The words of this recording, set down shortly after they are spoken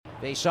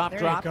Face-off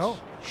drops.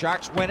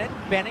 Sharks win it.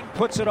 Benning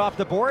puts it off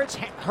the boards.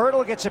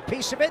 Hurdle gets a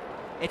piece of it.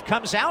 It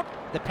comes out.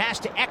 The pass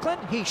to Eklund.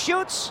 He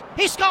shoots.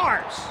 He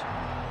scores!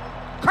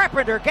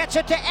 Carpenter gets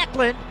it to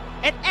Eklund,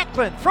 and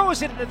Eklund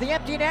throws it into the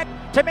empty net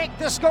to make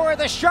the score.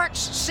 The Sharks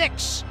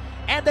 6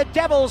 and the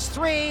Devils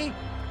 3.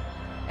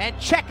 And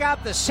check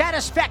out the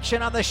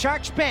satisfaction on the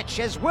Sharks bench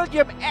as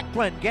William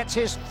Eklund gets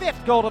his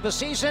 5th goal of the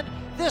season,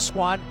 this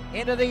one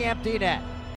into the empty net.